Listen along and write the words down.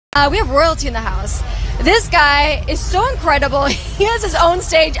We have royalty in the house. This guy is so incredible. He has his own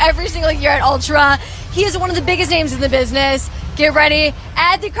stage every single year at Ultra. He is one of the biggest names in the business. Get ready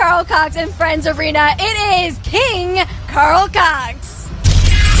at the Carl Cox and Friends Arena. It is King Carl Cox.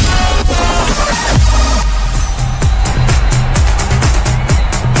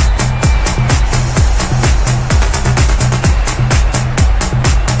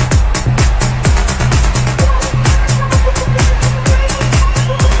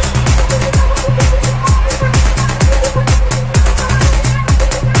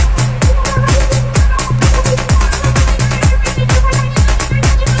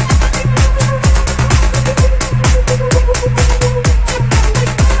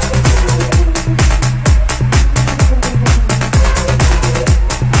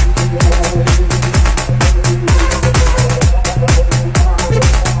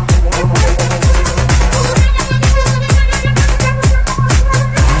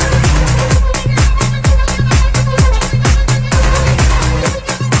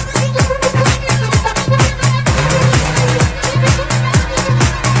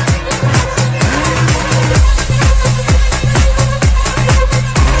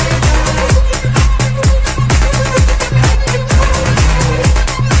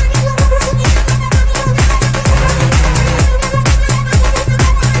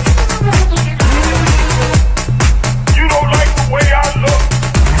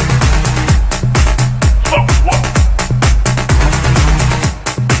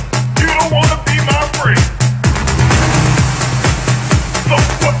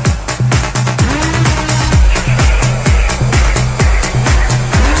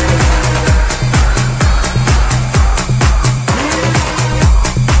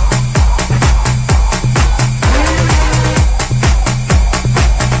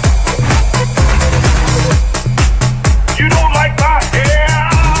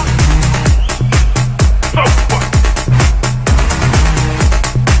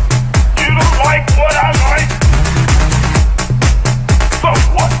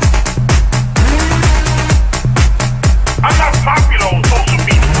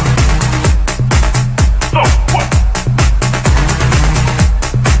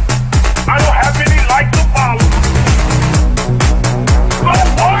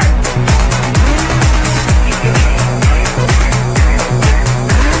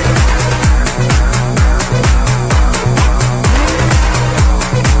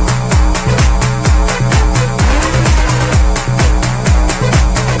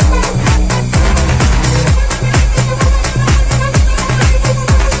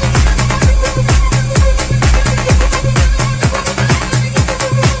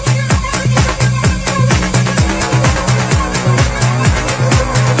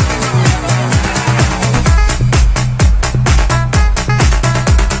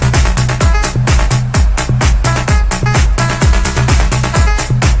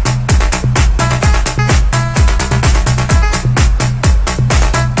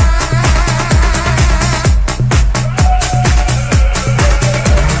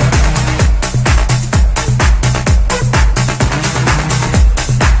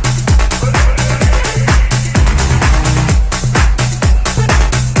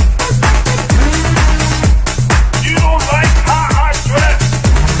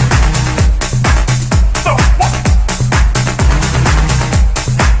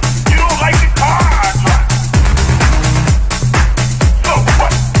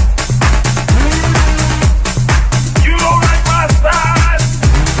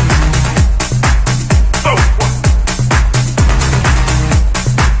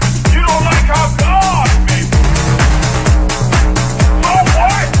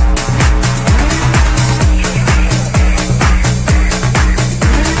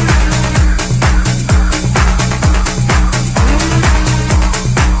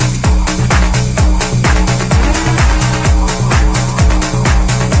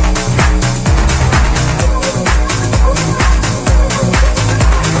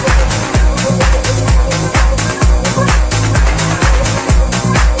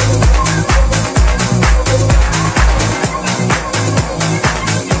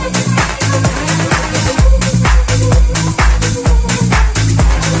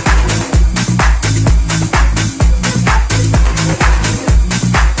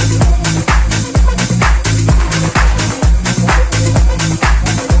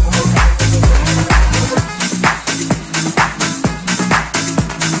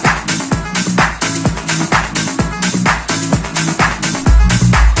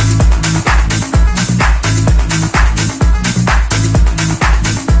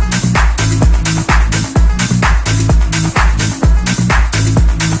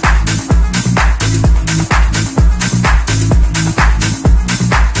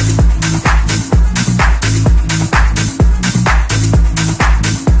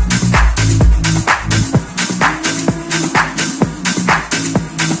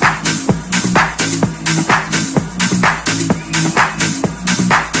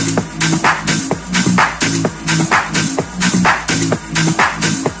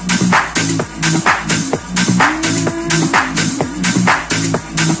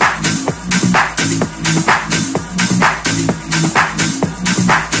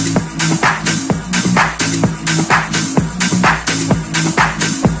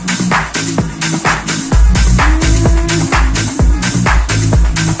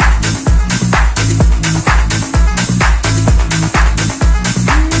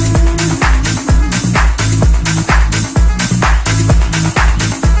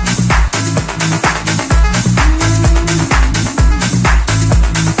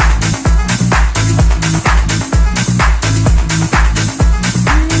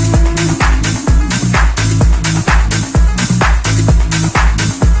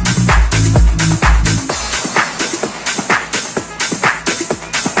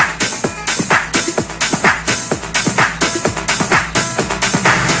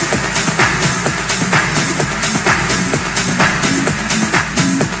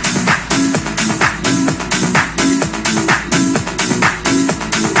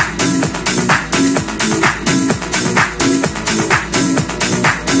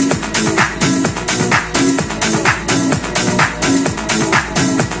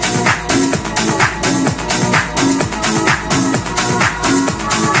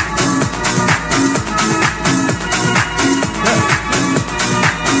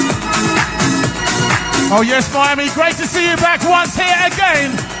 Oh yes, Miami, great to see you back once here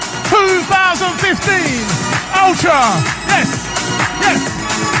again. 2015 Ultra. Yes, yes.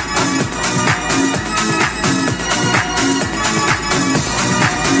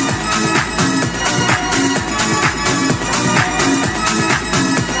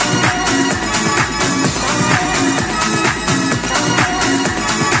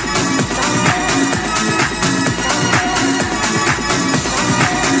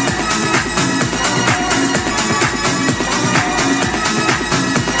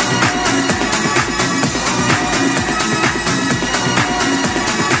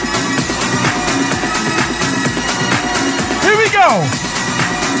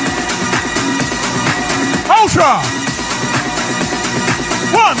 Ultra.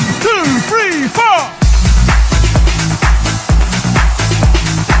 1, 2, 3, 4.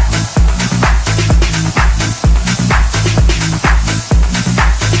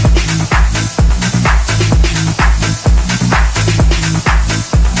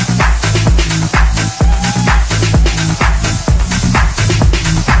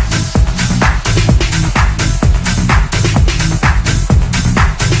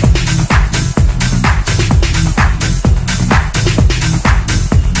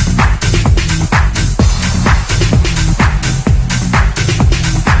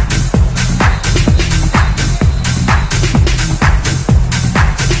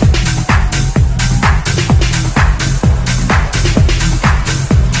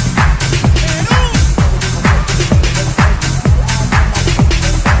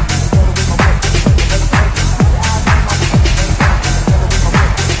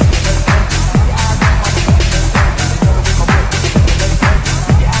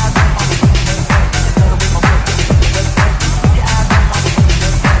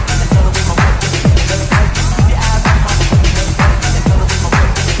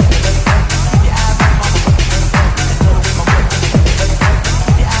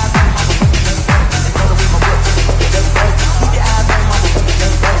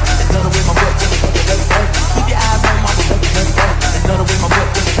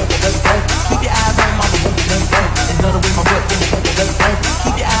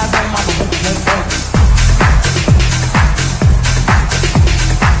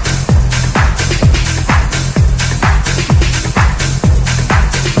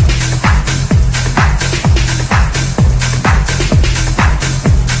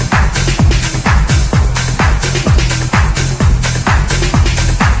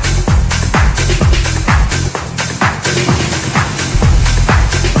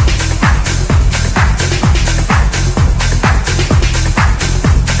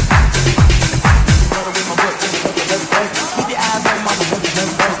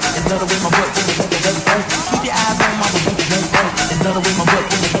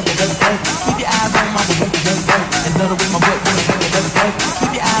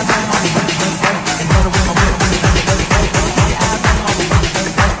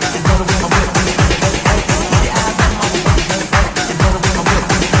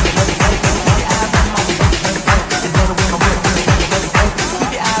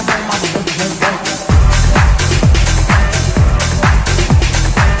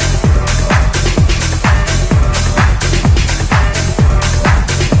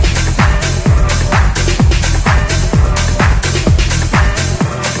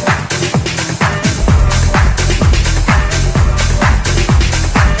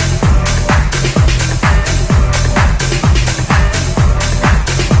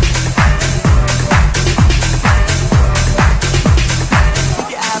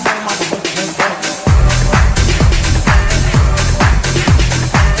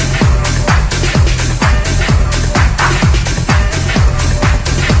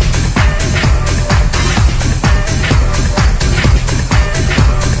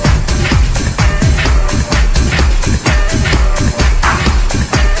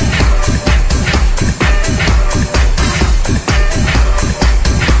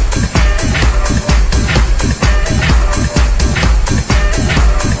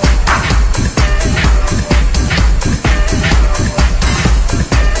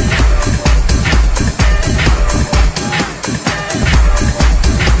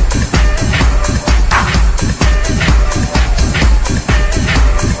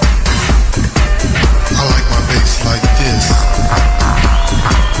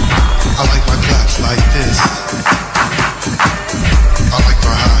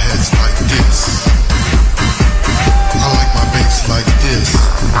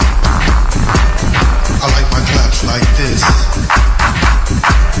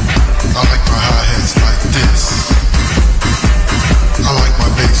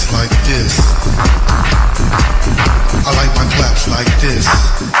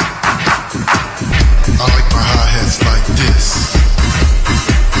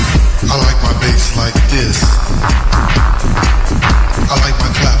 I like my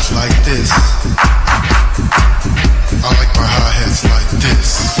claps like this. I like my hi-hats like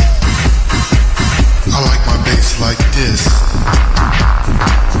this. I like my bass like this.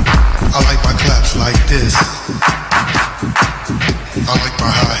 I like my claps like this. I like my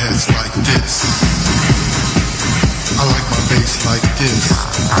hi-hats like this. I like my bass like this.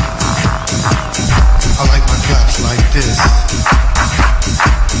 I like my claps like this.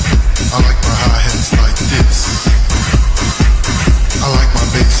 I like my hi-hats like this. I like my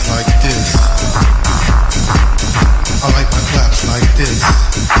bass like this. I like my claps like this.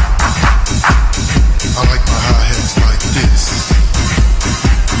 I like my hi-hats like this.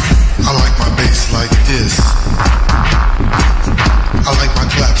 I like my bass like this. I like my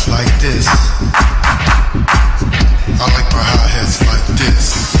claps like this. I like my hi-hats like this.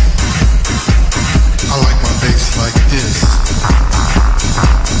 I like my bass like this.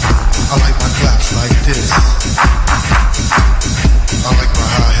 I like my claps like this. I like my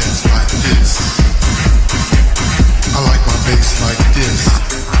hi-hats like this. I like my bass like this.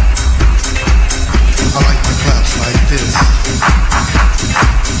 I like my claps like this.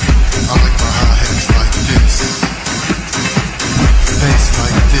 I like my hi-hats like this. Bass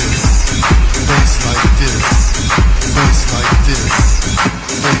like this. Bass like this. Bass like this.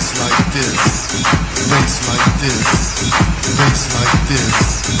 Bass like this. Bass like this. Bass like this.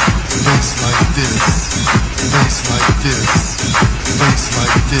 Bass like this. Bass like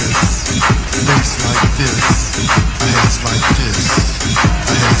this. Bass like this. Bass like this. My head's like this.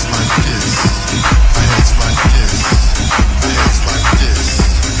 My head's like this. My head's like this.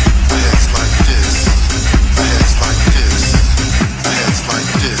 My head's like this. My head's like this. My head's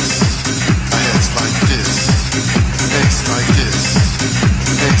like this. My head's like this. My head's like this. Bass like this.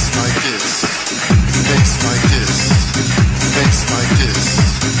 Bass like this. Bass like this. Bass like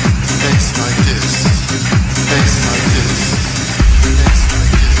this. Bass like this. Bass like this. Bass like this. Bass like this. Bass like this. Bass like this. Bass like this. Bass like this. Bass like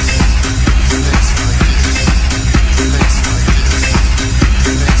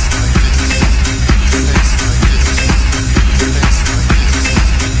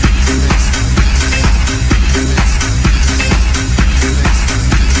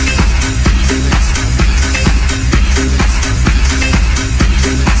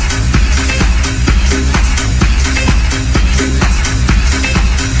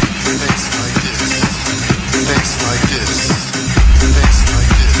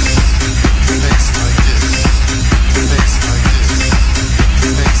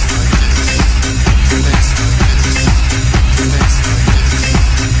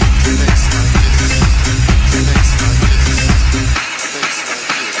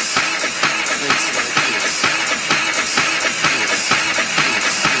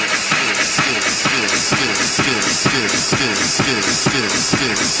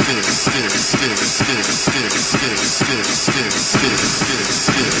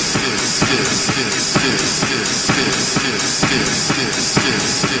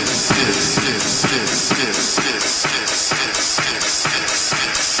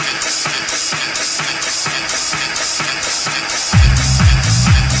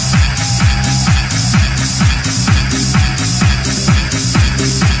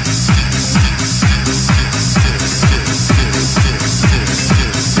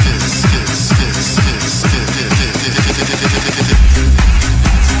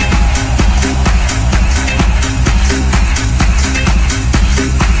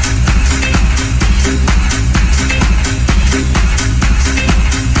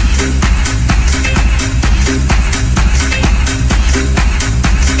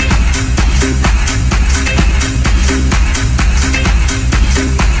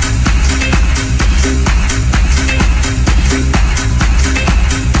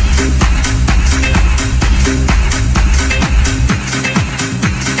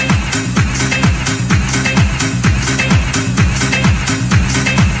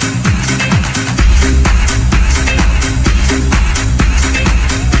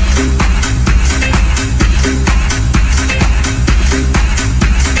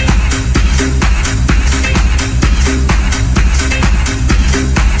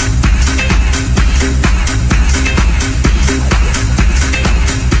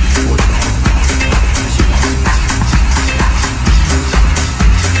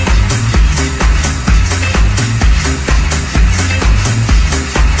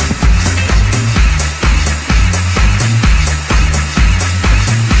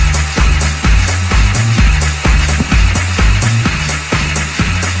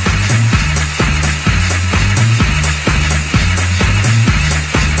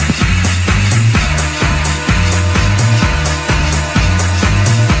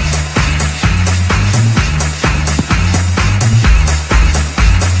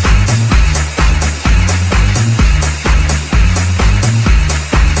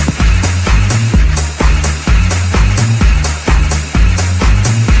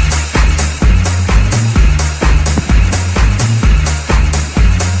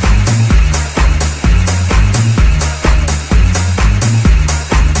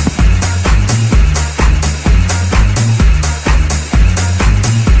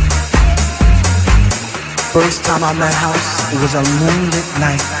First time I met House, it was a moonlit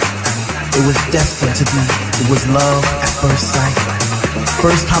night. It was destined to be. It was love at first sight.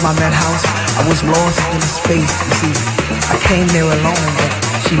 First time I met House, I was lost in a space. You see, I came there alone, but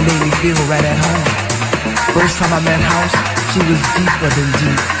she made me feel right at home. First time I met House, she was deeper than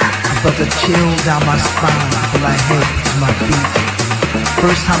deep. I felt a chill down my spine from my head to my feet.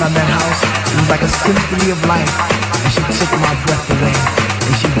 First time I met House, it was like a symphony of life, and she took my breath away,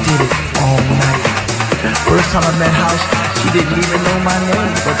 and she did it all night. First time I met House, she didn't even know my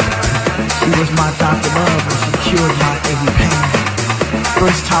name, but she was my Dr. Love, and she cured my every pain.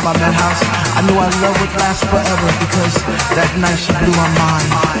 First time I met House, I knew our love would last forever, because that night she blew my mind.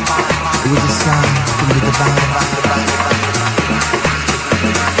 It was a sign from the divine.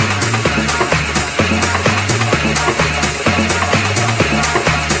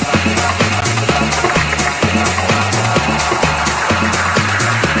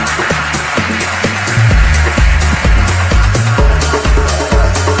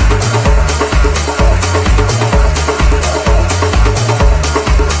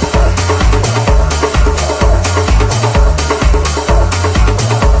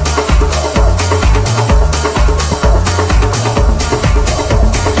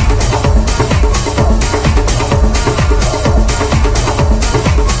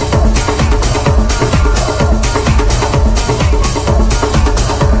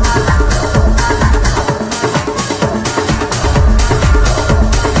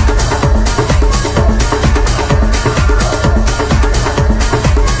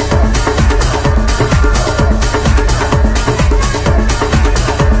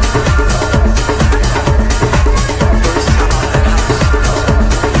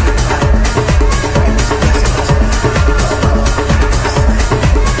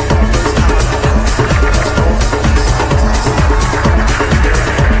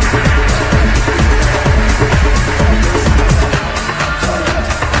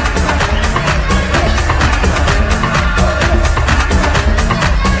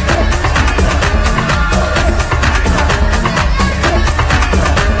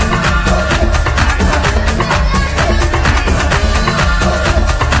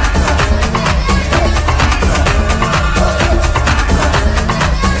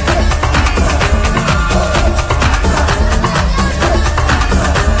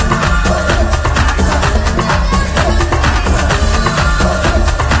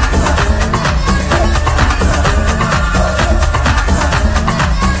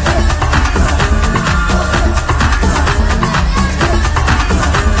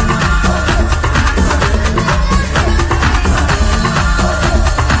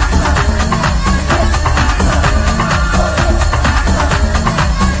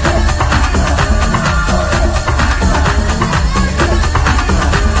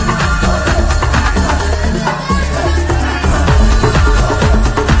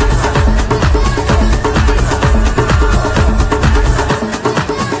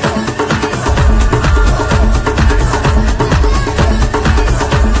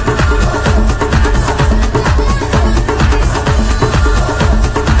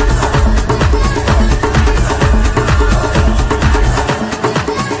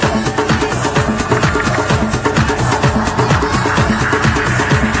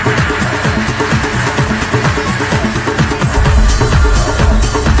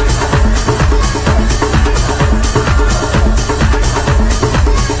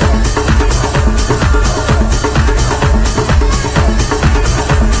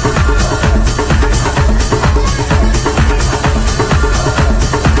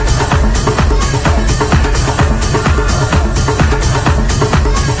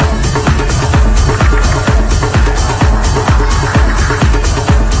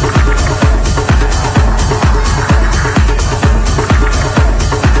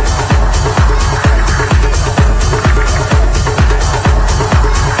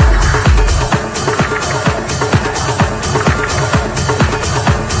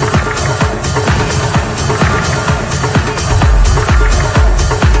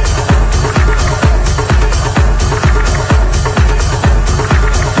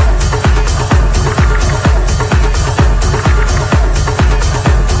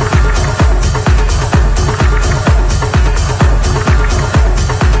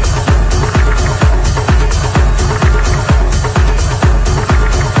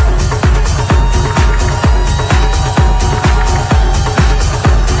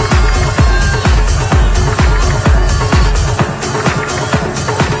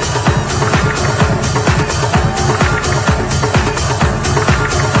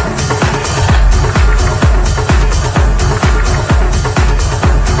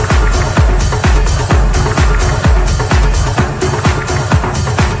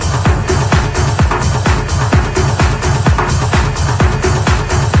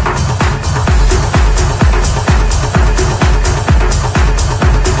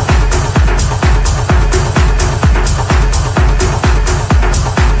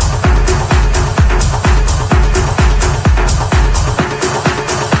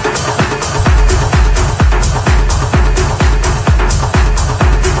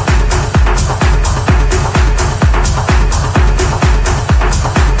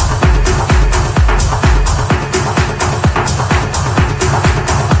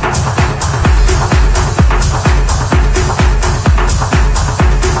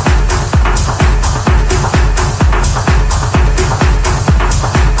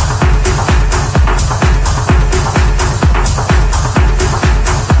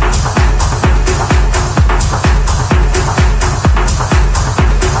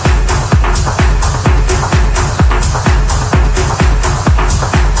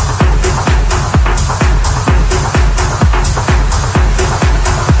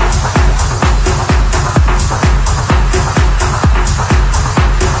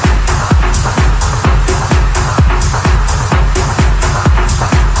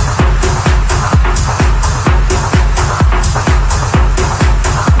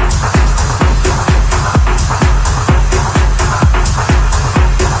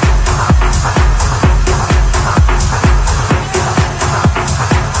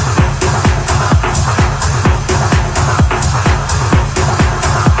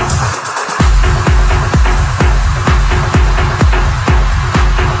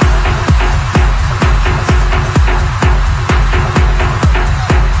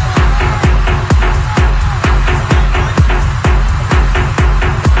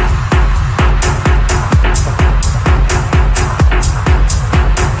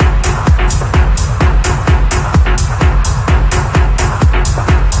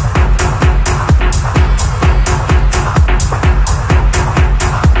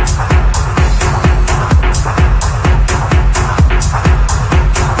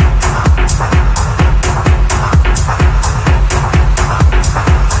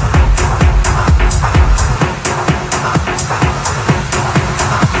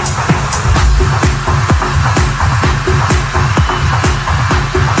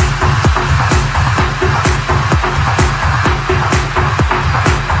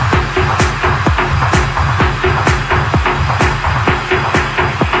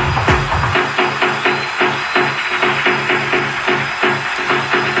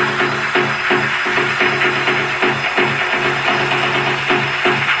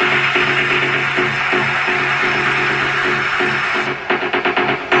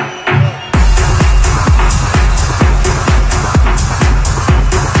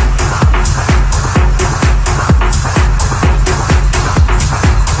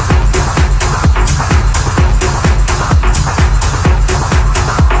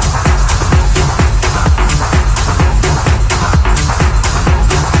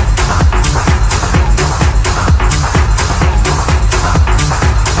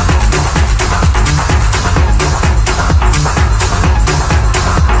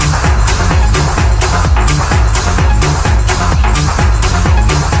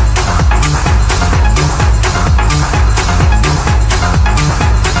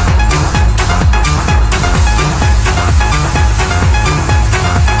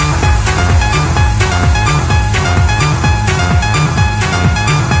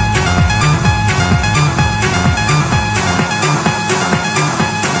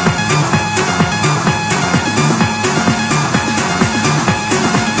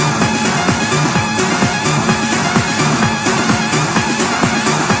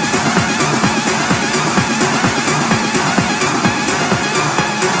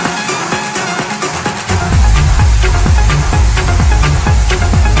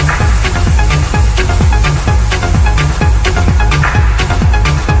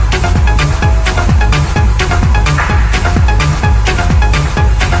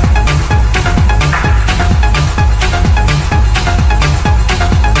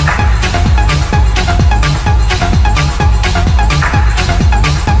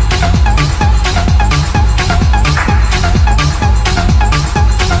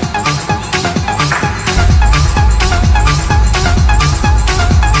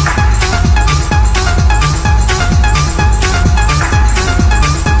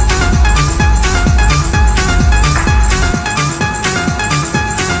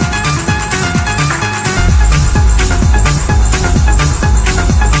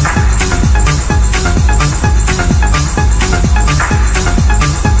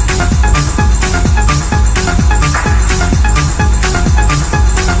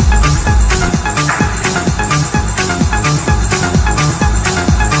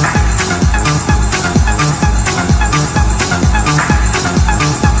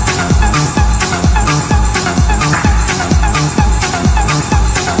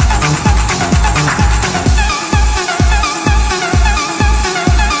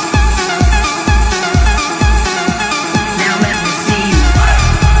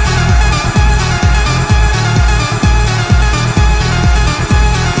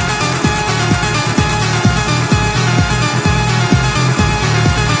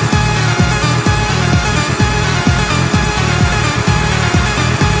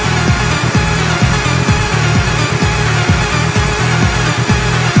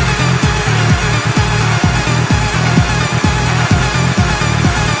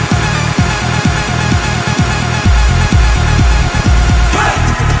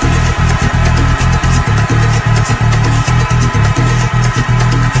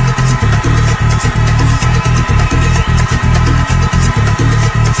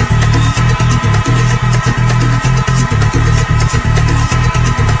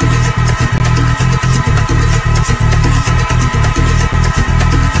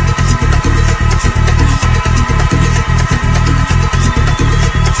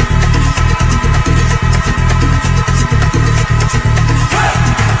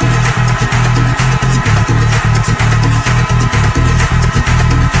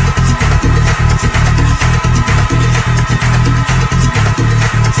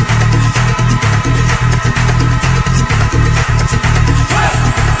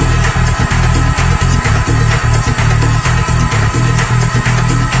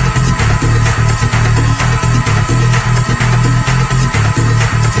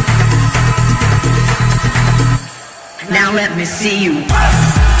 see you.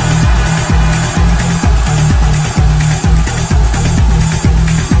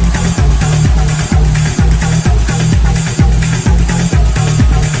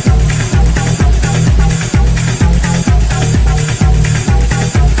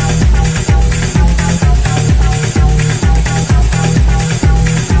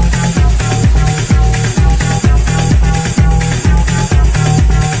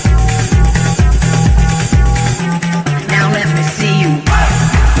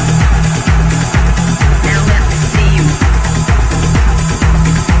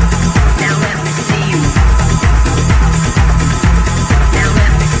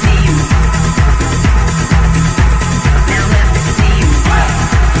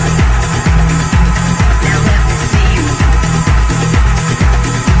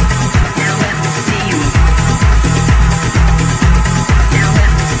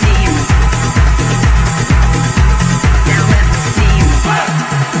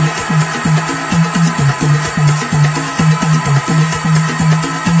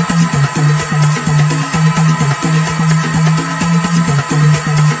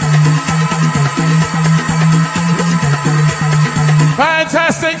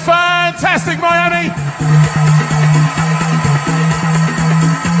 Fantastic, fantastic, Miami.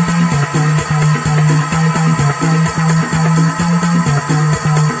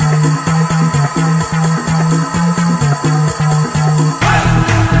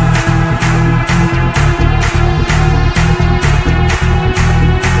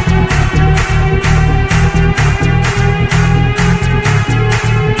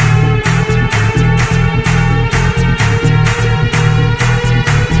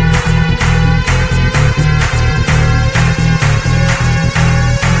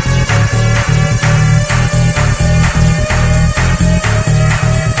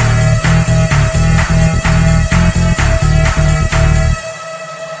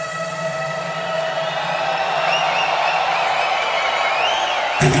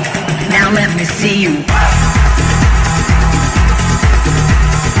 Now let me see you.